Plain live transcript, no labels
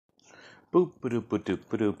Boop, ba-doop, ba-doop,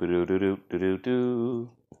 ba-doop, ba-doop, ba-doop, ba-doop, ba-doop.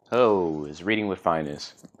 Oh, it's reading with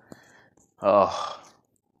fineness. Oh,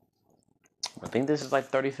 I think this is like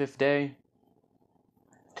 35th day.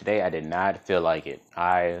 Today I did not feel like it.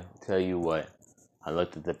 I tell you what, I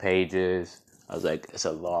looked at the pages. I was like, it's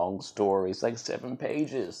a long story. It's like 7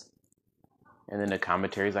 pages. And then the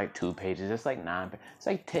commentary is like 2 pages. It's like 9. It's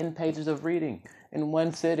like 10 pages of reading in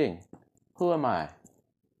one sitting. Who am I?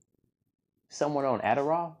 Someone on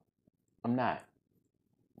Adderall? I'm not.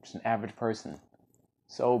 I'm just an average person.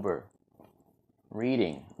 Sober.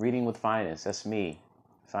 Reading with finest. That's me,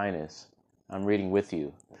 finest. I'm reading with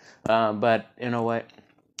you. But you know what?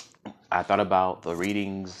 I thought about the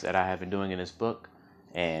readings that I have been doing in this book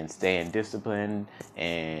and staying disciplined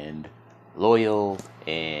and loyal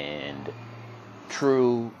and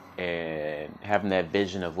true and having that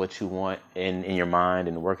vision of what you want in your mind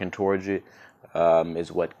and working towards it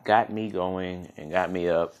is what got me going and got me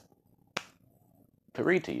up to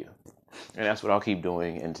read to you. And that's what I'll keep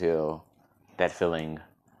doing until that feeling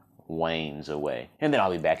wanes away. And then I'll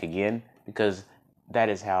be back again because that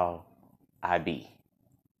is how I be.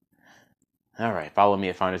 All right, follow me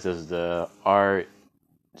at Finest. This is the art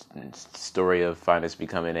story of Finest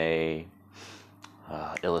becoming a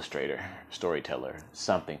illustrator, storyteller,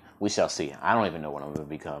 something. We shall see. I don't even know what I'm going to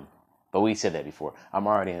become. But we said that before. I'm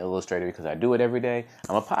already an illustrator because I do it every day.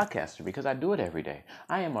 I'm a podcaster because I do it every day.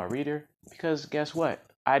 I am a reader because guess what?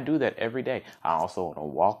 I do that every day. I also am a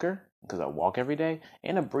walker because I walk every day,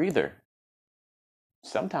 and a breather.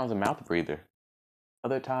 Sometimes a mouth breather.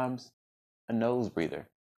 Other times a nose breather.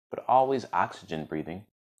 But always oxygen breathing.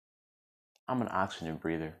 I'm an oxygen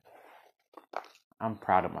breather. I'm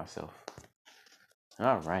proud of myself.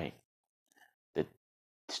 All right. The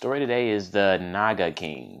story today is the Naga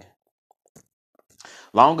King.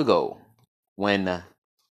 Long ago, when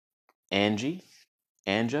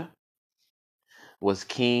Anja was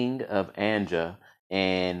king of Anja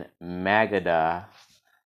and Magadha,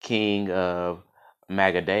 king of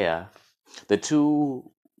Magadha, the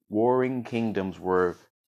two warring kingdoms were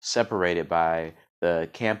separated by the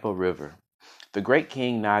Kampa River. The great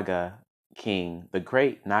Naga King,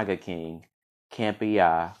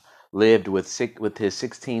 Kampiya, lived with his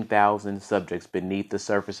 16,000 subjects beneath the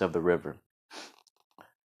surface of that river.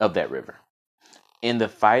 In the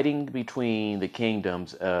fighting between the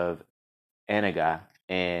kingdoms of Anaga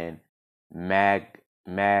and Magadha,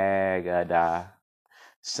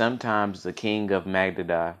 sometimes the king of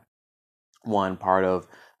Magadha won part of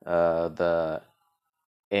the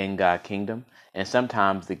Anga kingdom, and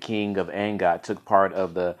sometimes the king of Anga took part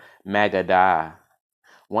of the Magadha.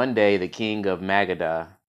 One day, the king of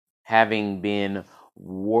Magadha, having been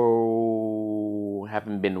worsened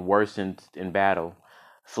in battle,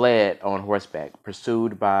 fled on horseback,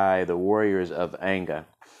 pursued by the warriors of Anga.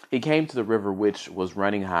 He came to the river which was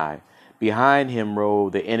running high. Behind him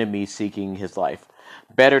rode the enemy seeking his life.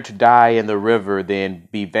 Better to die in the river than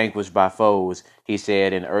be vanquished by foes, he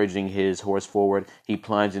said, and urging his horse forward, he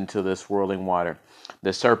plunged into the swirling water.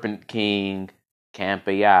 The serpent king,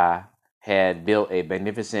 Campaya, had built a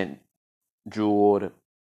magnificent jeweled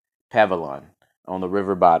pavilion on the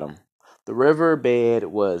river bottom. The river bed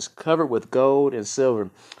was covered with gold and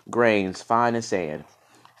silver grains fine as sand.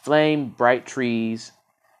 Flame bright trees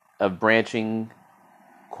of branching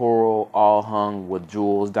coral, all hung with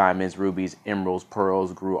jewels, diamonds, rubies, emeralds,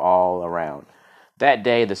 pearls, grew all around. That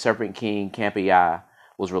day, the Serpent King Campiya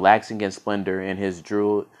was relaxing in splendor in his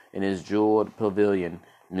jeweled pavilion.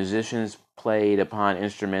 Musicians played upon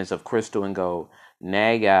instruments of crystal and gold.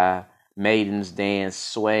 Naga maidens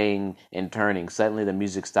danced, swaying and turning. Suddenly, the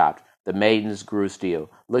music stopped. The maidens grew still.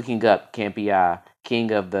 Looking up, Campiya,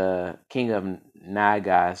 king of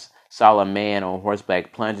Nagas, saw a man on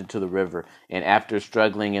horseback plunge into the river, and after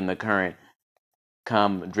struggling in the current,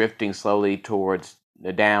 come drifting slowly towards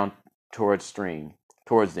them.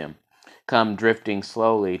 Come drifting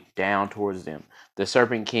slowly down towards them. The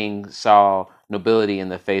Serpent King saw nobility in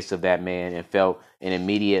the face of that man and felt an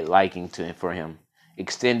immediate liking for him.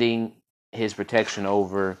 Extending his protection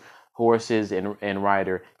over horses and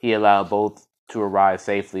rider, he allowed both to arrive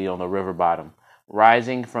safely on the river bottom.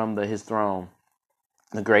 Rising from his throne,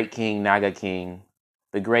 the great Naga King,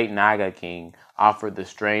 offered the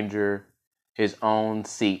stranger his own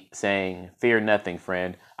seat, saying, "Fear nothing,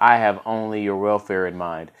 friend. I have only your welfare in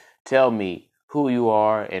mind. Tell me who you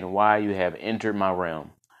are and why you have entered my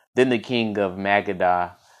realm." Then the king of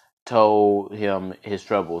Magadha told him his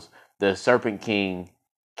troubles. The serpent king,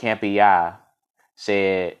 Campiya,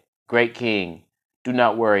 said, "Great king, do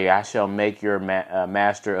not worry. I shall make you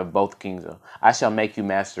master of both kingdoms. I shall make you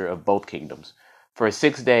master of both kingdoms." For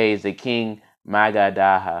 6 days, the king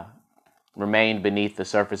Magadha remained beneath the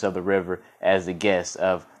surface of the river as the guests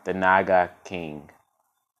of the Naga King.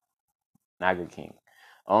 Naga King.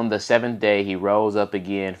 On the seventh day, he rose up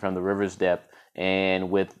again from the river's depth, and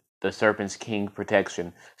with the serpent's king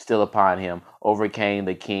protection still upon him, overcame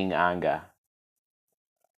the king Anga.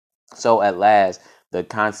 So at last the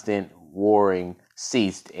constant warring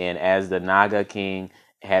ceased, and as the Naga king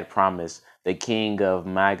had promised, the king of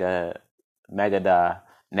Magadha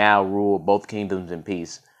now ruled both kingdoms in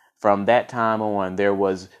peace. From that time on, there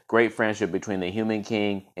was great friendship between the human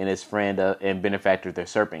king and his friend and benefactor, the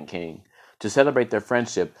serpent king. To celebrate their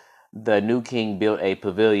friendship, the new king built a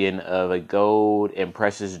pavilion of gold and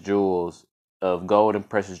precious jewels on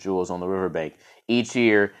the riverbank. Each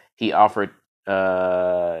year, he offered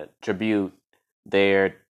tribute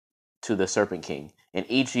there to the Serpent King. And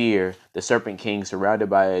each year, the Serpent King, surrounded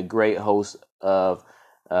by a great host of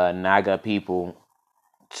Naga people,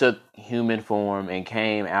 took human form and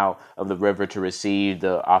came out of the river to receive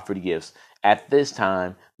the offered gifts. At this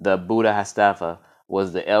time, the Buddha Hastafa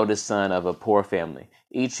was the eldest son of a poor family.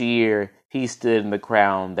 Each year, he stood in the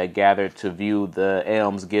crowd that gathered to view the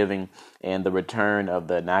alms giving and the return of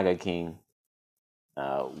the Naga King.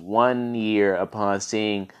 One year, upon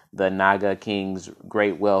seeing the Naga King's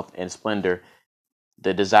great wealth and splendor,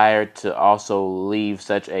 the desire to also leave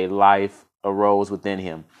such a life arose within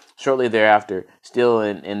him. Shortly thereafter, still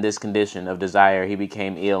in this condition of desire, he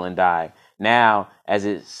became ill and died. Now, as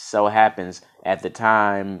it so happens, at the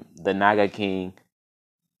time the Naga King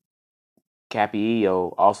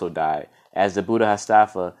Capio also died. As the Buddha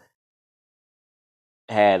Hastafa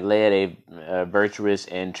had led a virtuous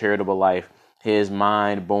and charitable life, his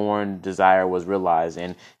mind-born desire was realized,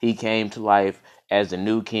 and he came to life as the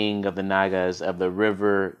new king of the Nagas of the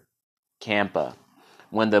river Kampa.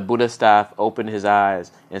 When the Buddha staff opened his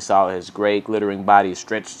eyes and saw his great glittering body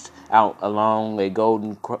stretched out along a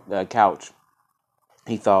golden couch,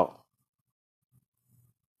 he thought,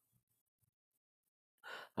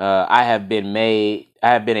 I have been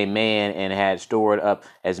a man and had stored up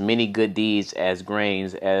as many good deeds as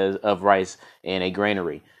grains as of rice in a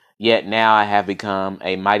granary. Yet now I have become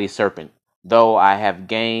a mighty serpent. Though I have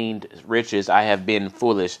gained riches, I have been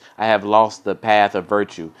foolish. I have lost the path of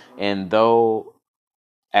virtue. And though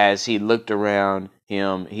as he looked around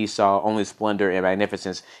him, he saw only splendor and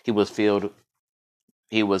magnificence, he was filled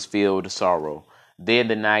with sorrow. Then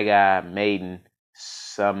the Naga maiden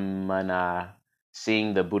Samana,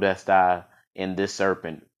 seeing the Buddha style in this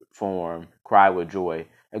serpent form, cried with joy,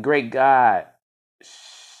 "A great God,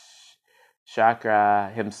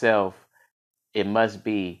 Shakra himself, it must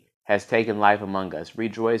be, has taken life among us.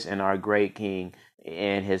 Rejoice in our great king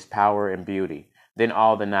and his power and beauty." Then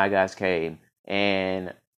all the Nagas came,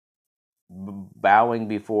 and bowing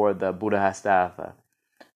before the Buddhastha,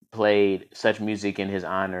 played such music in his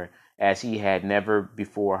honor as he had never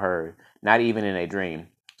before heard, not even in a dream.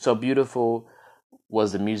 So beautiful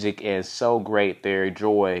was the music and so great their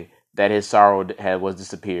joy that his sorrow was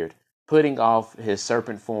disappeared. Putting off his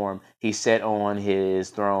serpent form, he sat on his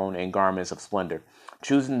throne in garments of splendor.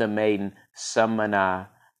 Choosing the maiden Samana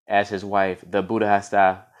as his wife, the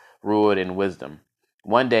Buddhasta ruled in wisdom.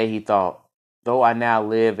 One day he thought, though I now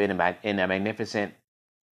live in a magnificent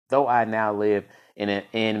Though I now live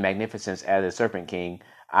in magnificence as a serpent king,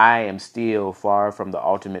 I am still far from the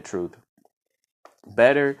ultimate truth.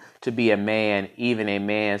 Better to be a man, even a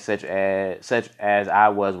man such as I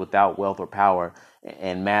was, without wealth or power,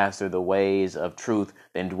 and master the ways of truth,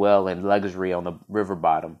 than dwell in luxury on the river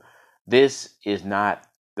bottom. This is not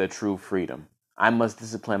the true freedom. I must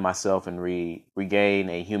discipline myself and regain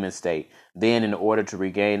a human state. Then, in order to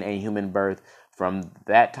regain a human birth, from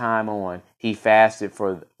that time on, he fasted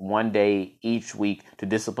for one day each week to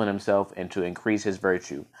discipline himself and to increase his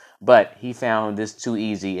virtue. But he found this too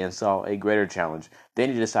easy and saw a greater challenge.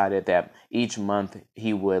 Then he decided that each month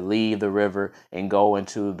he would leave the river and go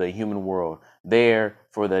into the human world. There,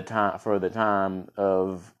 for the time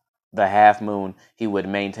of the half moon, he would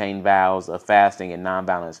maintain vows of fasting and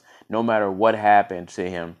nonviolence. No matter what happened to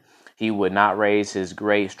him, he would not raise his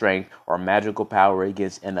great strength or magical power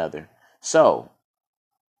against another. So,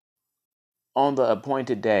 on the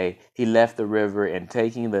appointed day, he left the river, and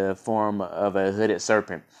taking the form of a hooded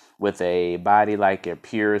serpent, with a body like a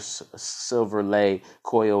pure silver, lay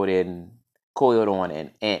coiled on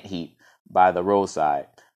an ant heap by the roadside.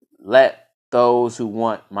 "Let those who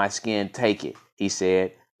want my skin take it," he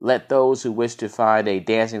said. "Let those who wish to find a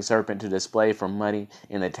dancing serpent to display for money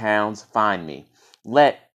in the towns find me.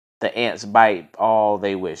 Let the ants bite all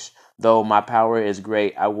they wish. Though my power is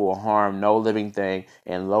great, I will harm no living thing."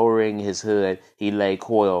 And lowering his hood, he lay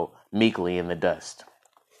coiled meekly in the dust.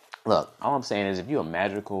 Look, all I'm saying is, if you're a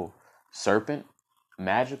magical serpent,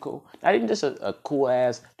 magical, not even just a cool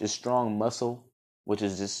ass, just strong muscle, which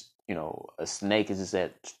is just, a snake is just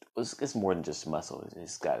that, it's more than just muscle.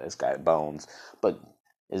 It's got bones, but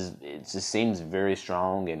it just seems very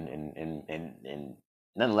strong and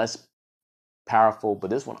nonetheless powerful. But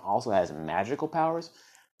this one also has magical powers,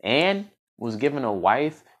 and was given a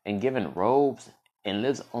wife and given robes and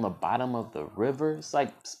lives on the bottom of the river. It's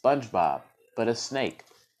like SpongeBob, but a snake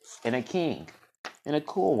and a king and a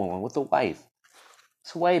cool one with a wife.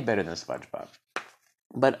 It's way better than SpongeBob.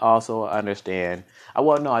 But also, I understand.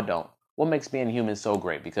 Well, no, I don't. What makes being human so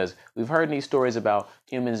great? Because we've heard these stories about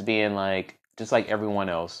humans being like just like everyone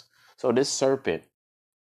else. So this serpent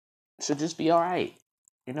should just be all right,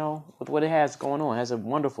 with what it has going on. It has a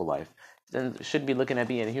wonderful life. Then shouldn't be looking at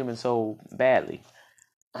being a human so badly.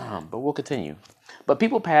 But we'll continue. But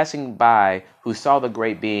people passing by who saw the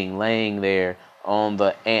great being laying there on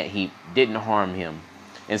the ant heap didn't harm him.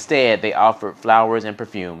 Instead, they offered flowers and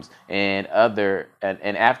perfumes, and after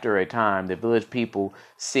a time, the village people,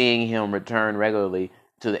 seeing him return regularly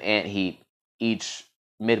to the ant heap each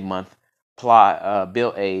mid-month,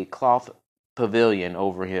 built a cloth pavilion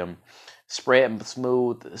over him, spread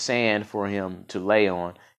smooth sand for him to lay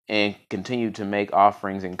on, and continued to make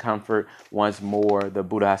offerings in comfort. Once more, the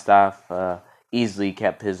Buddha easily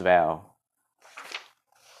kept his vow.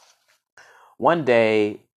 One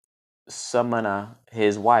day, Samana,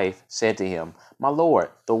 his wife, said to him, "My lord,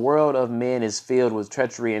 the world of men is filled with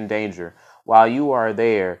treachery and danger. While you are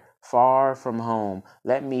there, far from home,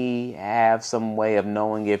 let me have some way of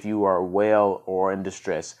knowing if you are well or in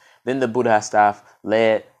distress." Then the Buddha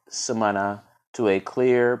led Samana to a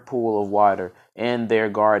clear pool of water in their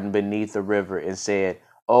garden beneath the river and said,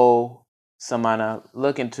 "Oh, Samana,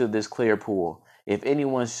 look into this clear pool. If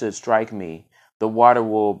anyone should strike me, the water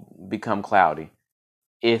will become cloudy.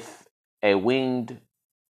 If a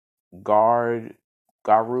guard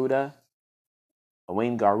Garuda,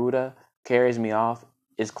 winged Garuda carries me off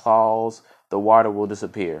its claws, the water will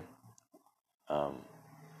disappear. Um,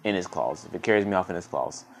 in his claws, if it carries me off in his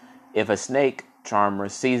claws. If a snake charmer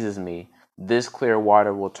seizes me, this clear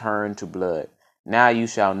water will turn to blood. Now you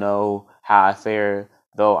shall know how I fare,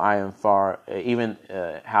 though I am far, even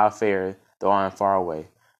how I fare, though I am far away."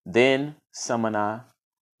 Then Samana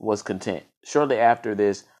was content. Shortly after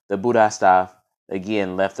this, the Buddha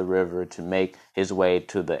again left the river to make his way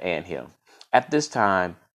to the anthill. At this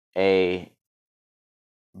time, a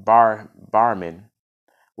barman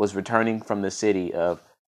was returning from the city of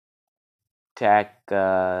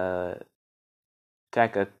Taka,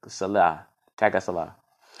 Takasala,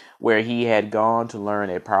 where he had gone to learn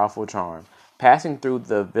a powerful charm. Passing through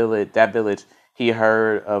that village, he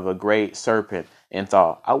heard of a great serpent and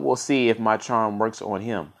thought, "I will see if my charm works on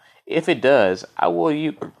him. If it does, I will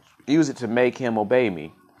use it to make him obey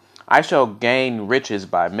me. I shall gain riches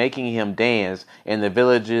by making him dance in the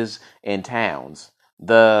villages and towns."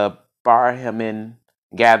 The Barhaman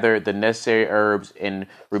gathered the necessary herbs and,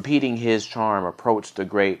 repeating his charm, approached the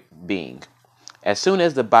great being. As soon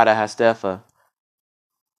as the Bodhisattva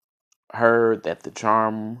heard that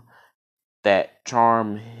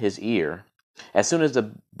charm his ear, as soon as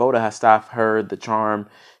the Bodhisattva heard the charm,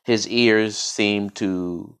 his ears seemed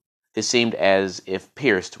as if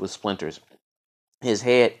pierced with splinters. His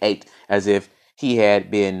head ached as if he had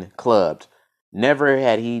been clubbed. Never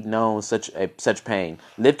had he known such pain.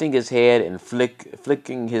 Lifting his head and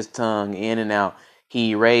flicking his tongue in and out,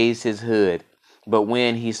 he raised his hood. But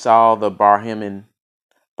when he saw the Barman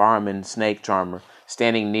snake charmer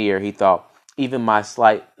standing near, he thought, "Even my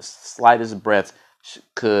slightest breath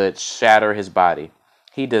could shatter his body.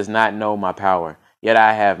 He does not know my power, yet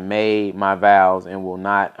I have made my vows and will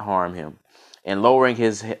not harm him." And lowering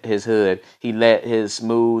his hood, he let his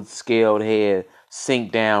smooth scaled head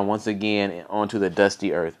sink down once again onto the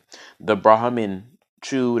dusty earth. The Brahmin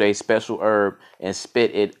chewed a special herb and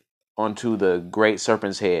spit it onto the great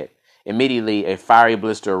serpent's head. Immediately a fiery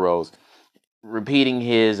blister arose. Repeating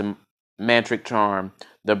his mantric charm,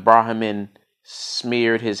 the Brahmin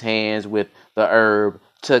smeared his hands with the herb,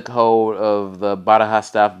 took hold of the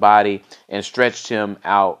Bodhisattva's body, and stretched him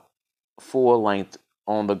out full length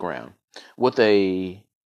on the ground. With a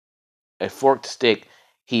forked stick,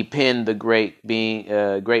 he pinned the great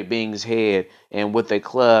being's head, and with a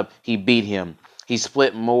club he beat him. He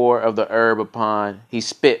spit more of the herb upon the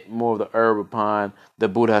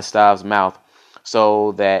Buddha's mouth,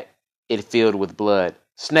 so that it filled with blood.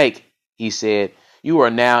 "Snake," he said, "you are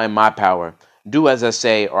now in my power. Do as I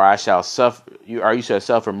say, or I shall suffer. You shall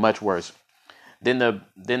suffer much worse." Then the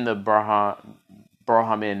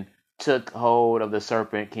Brahmin took hold of the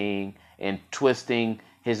serpent king, and twisting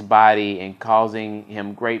his body and causing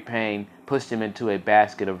him great pain, pushed him into a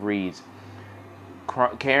basket of reeds.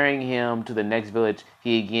 Carrying him to the next village,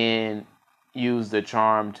 he again used the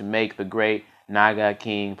charm to make the great Naga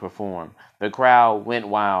King perform. The crowd went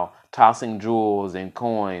wild, tossing jewels and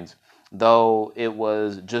coins. Though it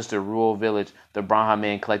was just a rural village, the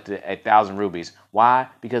Brahmin collected 1,000 rubies. Why?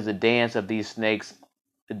 Because the dance of the Snake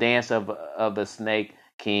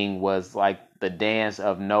King was like the dance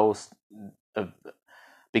of no of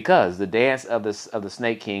because the dance of the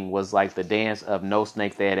Snake King was like the dance of no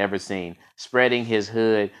snake they had ever seen. Spreading his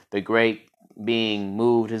hood, the great being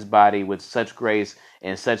moved his body with such grace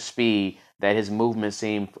and such speed that his movements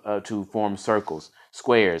seemed to form circles,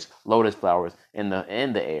 squares, lotus flowers in the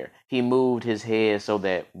air. He moved his head so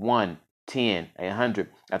that 1, 10, 100,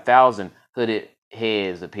 1,000 hooded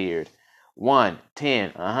heads appeared. 1,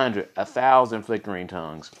 10, 100, 1,000 flickering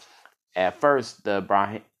tongues. At first, the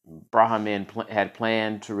Brahmin had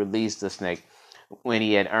planned to release the snake when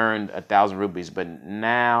he had earned 1,000 rupees, but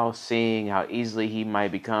now seeing how easily he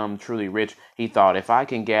might become truly rich, he thought, if I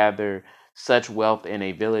can gather such wealth in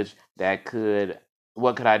a village,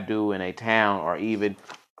 what could I do in a town or even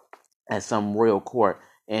at some royal court?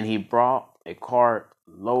 And he brought a cart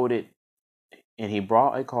loaded.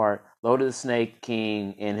 Loaded the Snake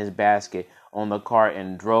King in his basket on the cart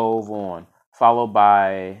and drove on, followed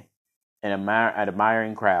by an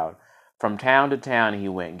admiring crowd. From town to town he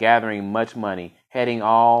went, gathering much money, heading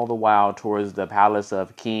all the while towards the palace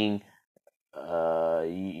of King uh,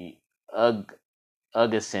 Ug-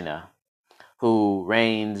 Ugasina, who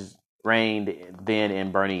reigned then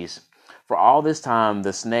in Bernice. For all this time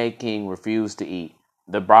the Snake King refused to eat.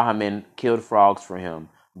 The Brahmin killed frogs for him,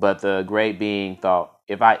 but the great being thought,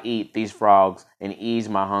 if I eat these frogs and ease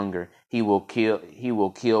my hunger, he will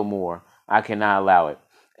kill more. I cannot allow it.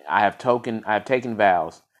 I have taken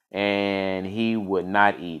vows, and he would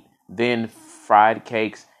not eat. Then fried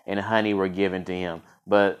cakes and honey were given to him,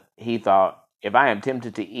 but he thought, if I am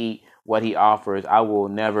tempted to eat what he offers, I will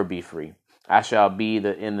never be free. I shall be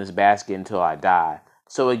in this basket until I die.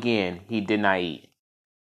 So again, he did not eat.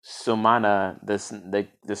 Sumana,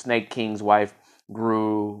 the Snake King's wife,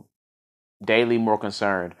 grew daily more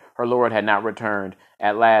concerned. Her lord had not returned.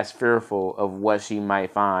 At last, fearful of what she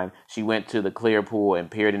might find, she went to the clear pool and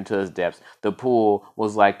peered into its depths. The pool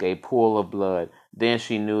was like a pool of blood. Then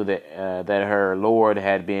she knew that her lord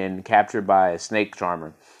had been captured by a snake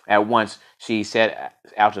charmer. At once, she set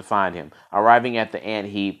out to find him. Arriving at the ant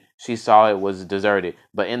heap, she saw it was deserted,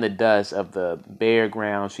 but in the dust of the bare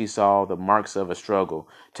ground she saw the marks of a struggle.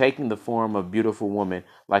 Taking the form of a beautiful woman,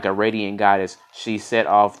 like a radiant goddess, she set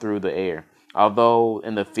off through the air. Although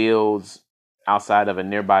in the fields outside of a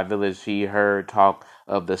nearby village, she heard talk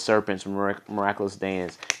of the serpent's miraculous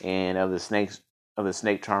dance and of the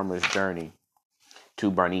snake charmer's journey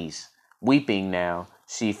to Bernice. Weeping now,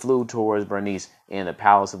 she flew towards Bernice in the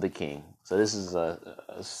palace of the king. So this is a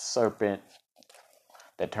serpent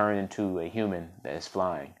that turned into a human that is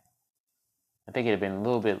flying. I think it had been a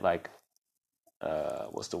little bit like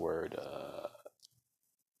what's the word?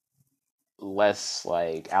 Less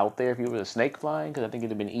like out there if you were a snake flying, because I think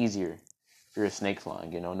it'd have been easier if you're a snake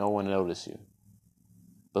flying. No one would notice you.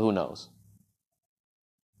 But who knows?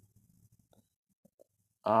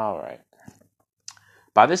 All right.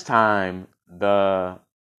 By this time, the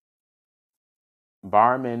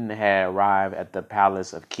barman had arrived at the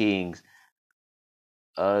palace of kings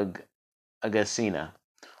Ug- Agasina.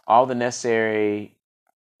 All the necessary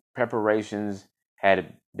preparations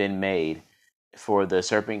had been made for the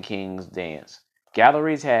Serpent King's dance.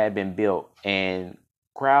 Galleries had been built and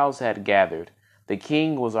crowds had gathered. The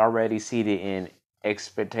king was already seated in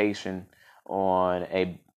expectation on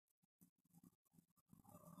a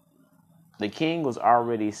the king was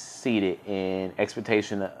already seated in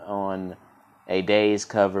expectation on a dais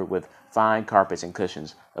covered with fine carpets and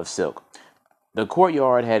cushions of silk. The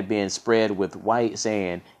courtyard had been spread with white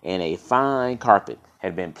sand, and a fine carpet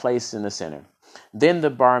had been placed in the center. Then the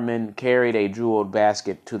barman carried a jeweled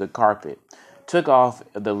basket to the carpet, took off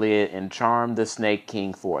the lid, and charmed the Snake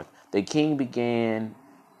King forth. The king began,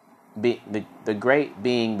 the great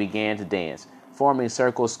being began to dance, forming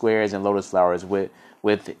circles, squares, and lotus flowers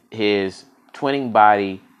with his twining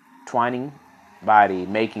body,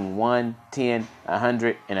 making 1, 10,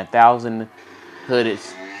 100, and 1,000 hooded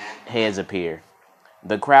heads appear.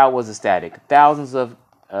 The crowd was ecstatic. Thousands of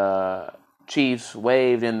chiefs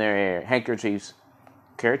waved in their air,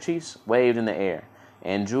 kerchiefs waved in the air,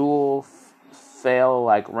 and jewels fell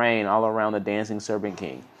like rain all around the dancing Serpent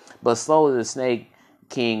King. But slowly the Snake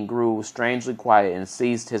King grew strangely quiet and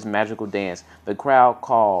ceased his magical dance. The crowd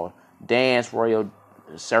called, "Dance, royal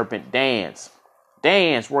serpent, dance!"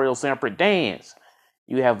 Dance, royal serpent, dance.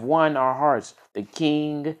 You have won our hearts. The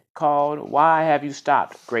king called. Why have you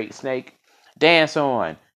stopped, great snake? Dance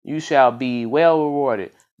on. You shall be well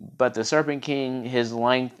rewarded. But the serpent king, his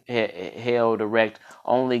length held erect,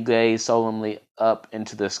 only gazed solemnly up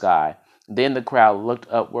into the sky. Then the crowd looked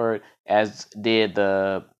upward, as did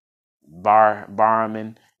the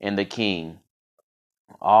barman and the king.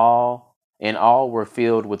 All were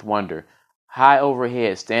filled with wonder. High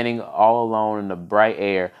overhead, standing all alone in the bright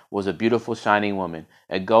air, was a beautiful shining woman.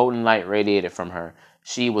 A golden light radiated from her.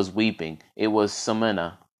 She was weeping. It was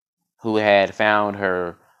Samina, who had found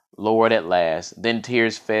her Lord at last. Then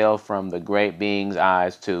tears fell from the great being's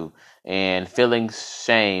eyes too, and feeling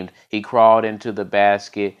shamed, he crawled into the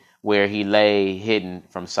basket where he lay hidden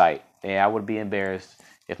from sight. Yeah, I would be embarrassed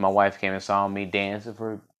if my wife came and saw me dancing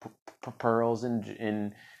for pearls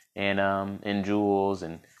and jewels,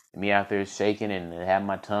 and me out there shaking and having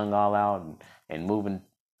my tongue all out and moving,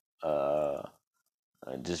 uh,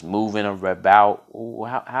 just moving about.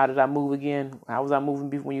 How did I move again? How was I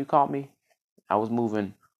moving when you caught me? I was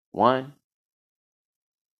moving 1,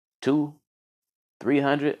 2,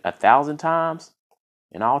 300, 1,000 times,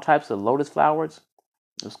 and all types of lotus flowers.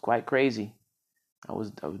 It was quite crazy. I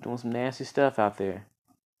was doing some nasty stuff out there.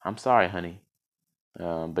 I'm sorry, honey.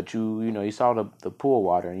 But you saw the pool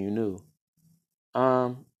water and you knew.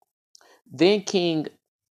 Um, then King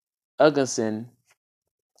Uggason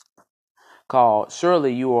called,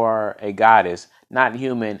 surely you are a goddess, not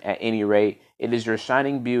human at any rate. It is your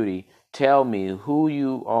shining beauty. Tell me who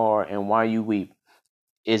you are and why you weep.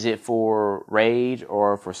 Is it for rage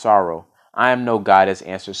or for sorrow? I am no goddess,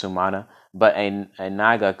 answered Sumana, but a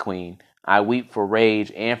Naga queen. I weep for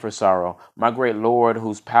rage and for sorrow. My great lord,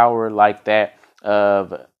 whose power like that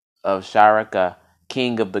of Sharaka,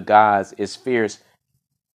 king of the gods, is fierce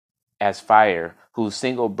as fire, whose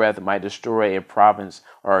single breath might destroy a province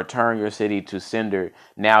or turn your city to cinder,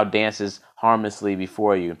 now dances harmlessly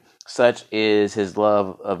before you. Such is his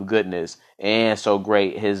love of goodness, and so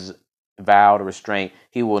great his vowed restraint,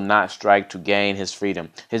 he will not strike to gain his freedom.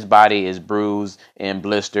 His body is bruised and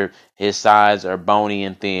blistered, his sides are bony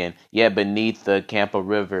and thin, yet beneath the Kampa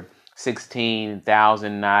River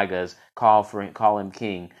 16,000 Nagas call him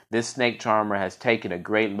king. This snake charmer has taken a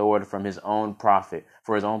great lord from his own profit,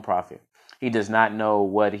 for his own profit. He does not know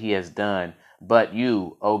what he has done, but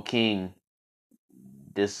you, O king,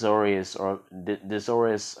 Disorus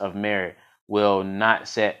of merit, will not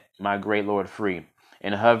set my great lord free.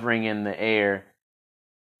 And hovering in the air,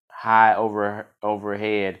 high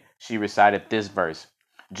overhead, she recited this verse: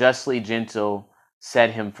 justly gentle,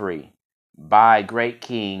 set him free. By great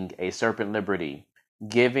king, a serpent liberty,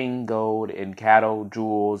 giving gold and cattle,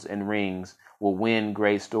 jewels and rings, will win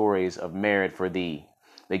great stories of merit for thee.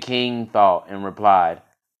 The king thought and replied,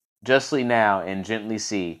 justly now and gently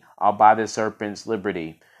see, I'll buy the serpent's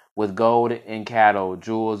liberty, with gold and cattle,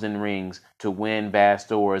 jewels and rings, to win vast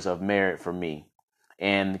stores of merit for me.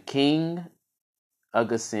 And King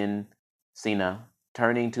Uggasin Sina,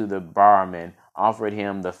 turning to the barman, offered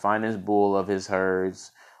him the finest bull of his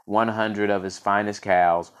herds, 100 of his finest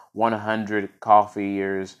cows, 100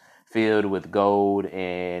 coffers filled with gold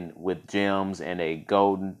and with gems, and a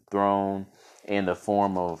golden throne in the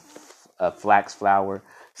form of a flax flower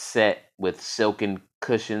set with silken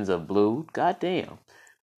cushions of blue. Goddamn.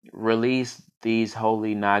 Release these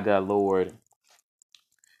holy Naga Lord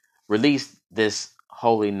Release this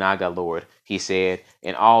holy Naga Lord, he said,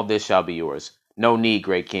 and all this shall be yours. No need,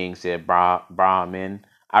 great king, said Brahmin.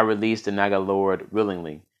 I release the Naga Lord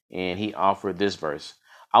willingly. And he offered this verse: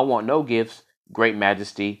 I want no gifts, great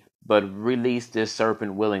majesty, but release this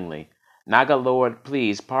serpent willingly. Naga Lord,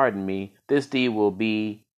 please pardon me. This deed will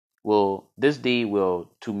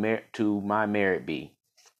to my merit be.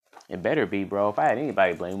 It better be, bro. If I had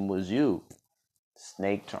anybody to blame, it was you,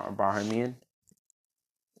 Snake Brahmin.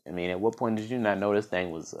 I mean, at what point did you not know this thing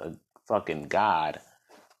was a fucking god?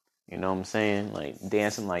 You know what I'm saying? Like,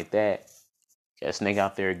 dancing like that. Got a snake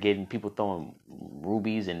out there getting people throwing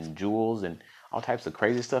rubies and jewels and all types of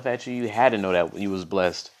crazy stuff at you. You had to know that you was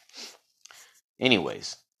blessed.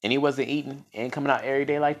 Anyways, and he wasn't eating and coming out every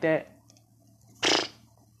day like that.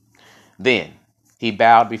 Then he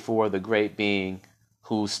bowed before the great being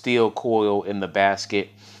who still coiled in the basket.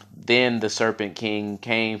 Then the serpent king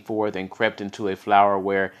came forth and crept into a flower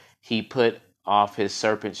where he put off his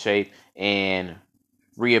serpent shape and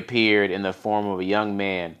reappeared in the form of a young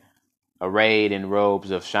man, arrayed in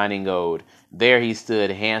robes of shining gold. There he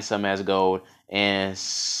stood, handsome as gold, and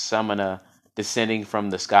Samana, descending from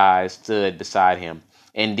the skies, stood beside him.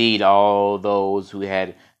 Indeed, all those who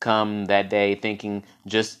had come that day thinking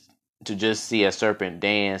just to just see a serpent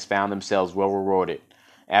dance found themselves well rewarded.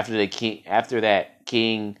 After that,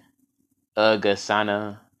 King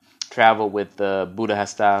Agasana traveled with the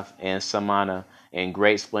Buddhastaf and Samana in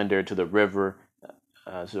great splendor to the river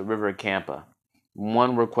Kampa.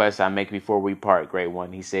 One request I make before we part, Great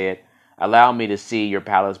One, he said. Allow me to see your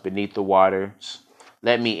palace beneath the waters.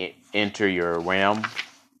 Let me enter your realm.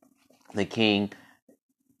 The king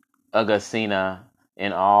Agasina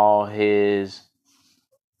and all his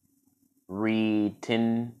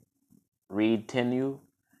retinue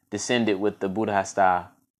descended with the Buddhasta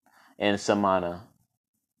and Samana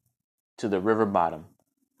to the river bottom.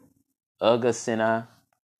 Agasina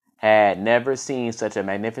had never seen such a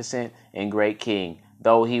magnificent and great king,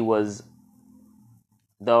 though he was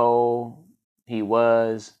awed.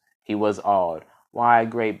 Why,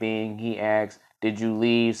 great being, he asked, did you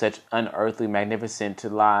leave such unearthly magnificence to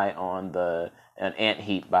lie on an ant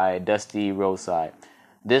heap by a dusty roadside?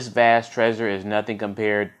 This vast treasure is nothing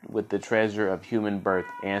compared with the treasure of human birth,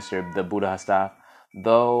 answered the Buddhasta.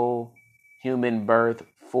 Though human birth,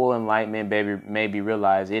 full enlightenment may be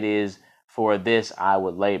realized, it is for this I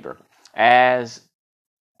would labor. As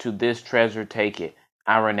to this treasure, take it.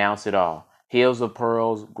 I renounce it all. Hills of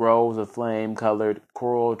pearls, groves of flame-colored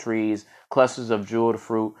coral trees, clusters of jeweled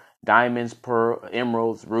fruit, diamonds,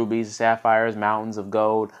 emeralds, rubies, sapphires, mountains of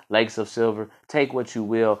gold, lakes of silver. Take what you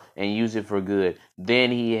will and use it for good.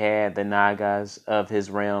 Then he had the Nagas of his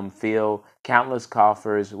realm fill countless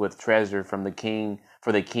coffers with treasure for the king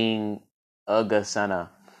Agasana,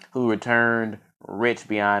 who returned rich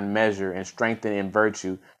beyond measure and strengthened in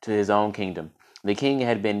virtue to his own kingdom. The king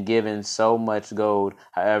had been given so much gold,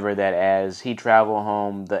 however, that as he traveled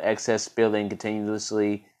home, the excess spilling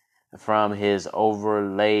continuously from his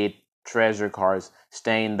overlaid treasure carts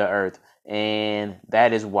stained the earth, and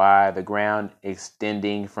that is why the ground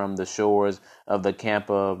extending from the shores of the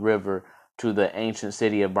Kampa River to the ancient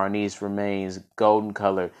city of Barnice remains golden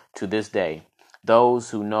colored to this day. Those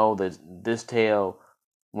who know this tale,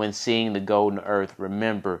 when seeing the golden earth,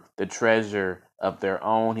 remember the treasure of their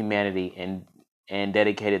own humanity and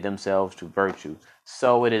dedicated themselves to virtue.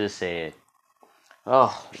 So it is said.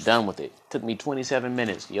 Oh, done with it. Took me 27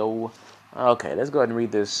 minutes, yo. Okay, let's go ahead and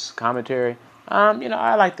read this commentary.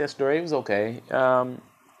 I like that story. It was okay. A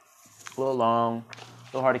little long, a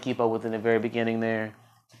little hard to keep up with in the very beginning there.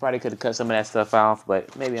 Probably could have cut some of that stuff off,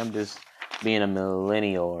 but maybe I'm just being a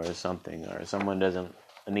millennial or something, or someone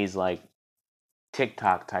needs like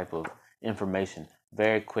TikTok type of information.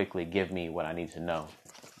 Very quickly give me what I need to know.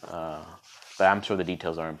 Uh, but I'm sure the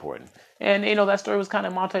details are important. And that story was kind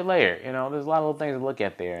of multi-layered. There's a lot of little things to look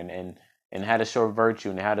at there, and how to show virtue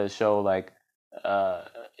and how to show like uh,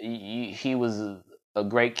 he was a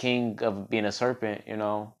great king of being a serpent.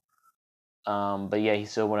 But yeah, he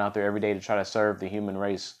still went out there every day to try to serve the human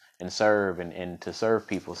race and serve and to serve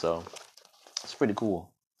people. So it's pretty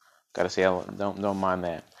cool. Gotta say, I don't mind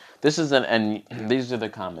that. This is and these are the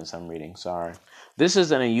comments I'm reading. Sorry. This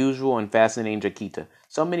is an unusual and fascinating Jaquita.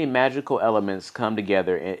 So many magical elements come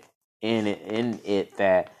together in it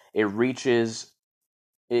that it reaches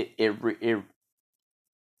it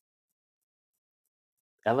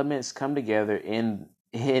elements come together in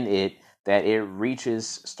it that it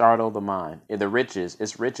reaches startle the mind.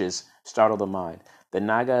 Its riches startle the mind. The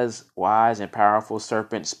Nagas, wise and powerful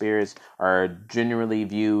serpent spirits, are generally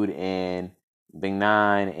viewed in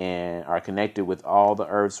benign and are connected with all the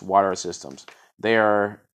Earth's water systems. They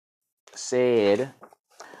are said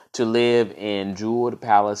to live in jeweled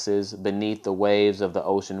palaces beneath the waves of the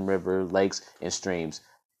ocean, river, lakes, and streams.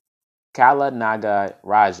 Kala Naga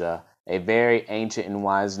Raja, a very ancient and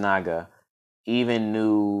wise Naga, even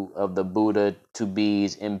knew of the Buddha to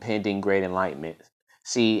be's impending great enlightenment.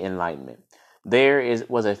 See enlightenment. There is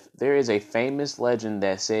a famous legend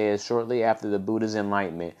that says shortly after the Buddha's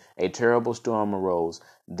enlightenment, a terrible storm arose.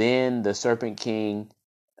 Then the Serpent King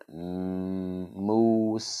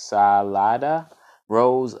Musalada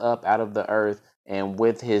rose up out of the earth and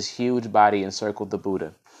with his huge body encircled the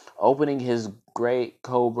Buddha. Opening his great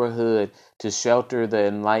cobra hood to shelter the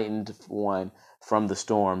enlightened one from the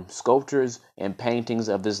storm, sculptures and paintings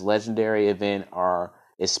of this legendary event are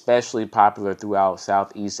especially popular throughout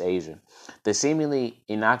Southeast Asia. The seemingly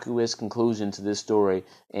innocuous conclusion to this story,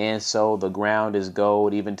 and so the ground is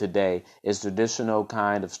gold even today, is traditional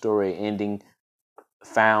kind of story ending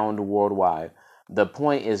found worldwide. The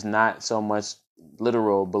point is not so much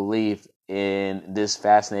literal belief in this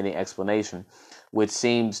fascinating explanation, which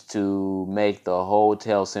seems to make the whole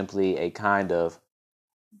tale simply a kind of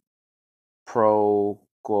pro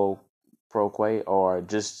quo or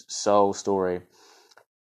just so story.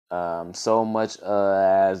 so much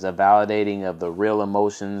as a validating of the real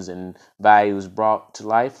emotions and values brought to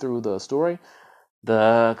life through the story.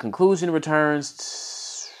 The conclusion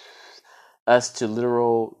returns us to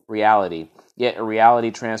literal reality, yet a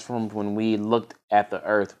reality transformed when we looked at the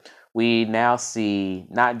earth. We now see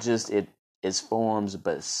not just its forms,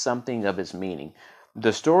 but something of its meaning.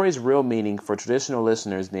 The story's real meaning for traditional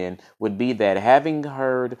listeners then would be that having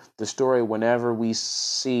heard the story whenever we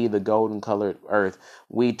see the golden colored earth,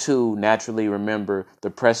 we too naturally remember the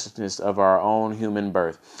preciousness of our own human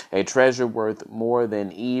birth, a treasure worth more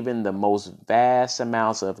than even the most vast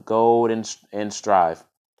amounts of gold and strife.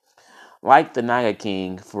 Like the Naga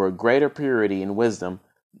King, for greater purity and wisdom,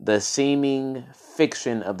 the seeming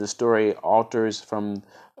fiction of the story alters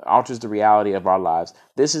the reality of our lives.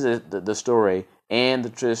 This is the story and the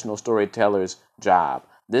traditional storyteller's job.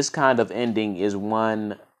 This kind of ending is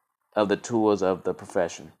one of the tools of the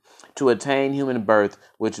profession. To attain human birth,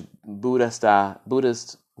 which Buddhist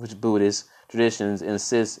traditions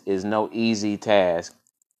insist is no easy task,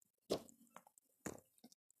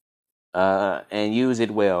 and use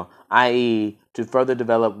it well, i.e., to further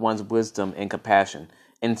develop one's wisdom and compassion,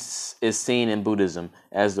 and is seen in Buddhism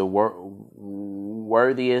as the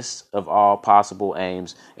worthiest of all possible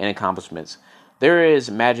aims and accomplishments. There is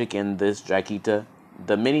magic in this Jakita.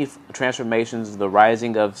 The many transformations, the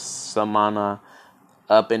rising of Samana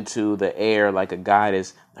up into the air like a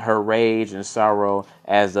goddess, her rage and sorrow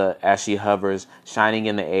as she hovers, shining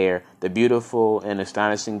in the air, the beautiful and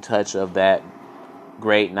astonishing touch of that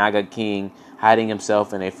great Naga King hiding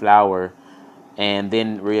himself in a flower and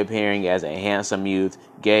then reappearing as a handsome youth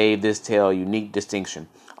gave this tale unique distinction.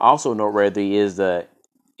 Also noteworthy is the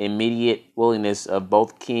immediate willingness of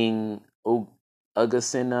both King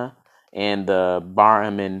Ugasina and the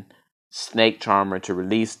Brahmin snake charmer to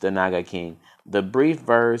release the Naga King. The brief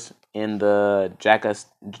verse in the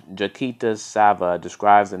Jakita Sava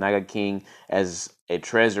describes the Naga King as a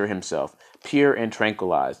treasure himself, pure and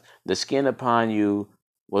tranquilized. The skin upon you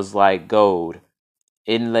was like gold,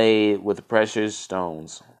 inlaid with precious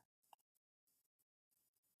stones.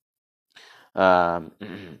 Um,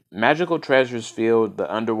 magical treasures filled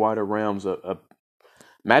the underwater realms of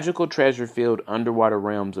Magical treasure-filled underwater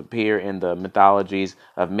realms appear in the mythologies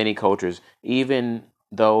of many cultures, even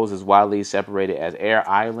those as widely separated as Air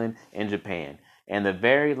Island in Japan. And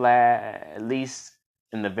least,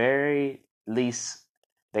 in the very least,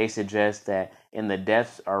 they suggest that in the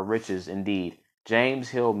depths are riches indeed. James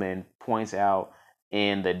Hillman points out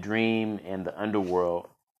in The Dream and the Underworld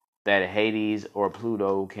that Hades or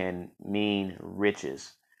Pluto can mean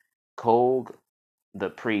riches. Kog the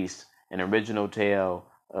Priest, an original tale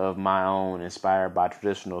of my own inspired by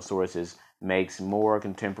traditional sources, makes more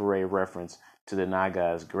contemporary reference to the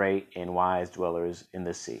Nagas, great and wise dwellers in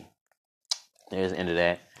the sea. There's the end of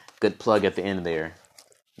that. Good plug at the end there,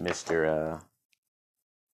 Mr.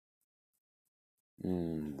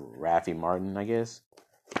 Raffi Martin, I guess.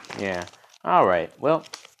 Yeah. All right. Well,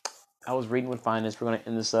 I was reading with finance. We're gonna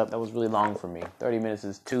end this up. That was really long for me. 30 minutes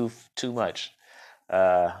is too much.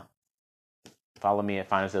 Uh, Follow me at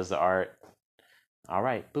Finance Does the Art. All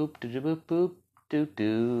right. Boop, doo, boop, boop, doo,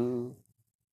 doo.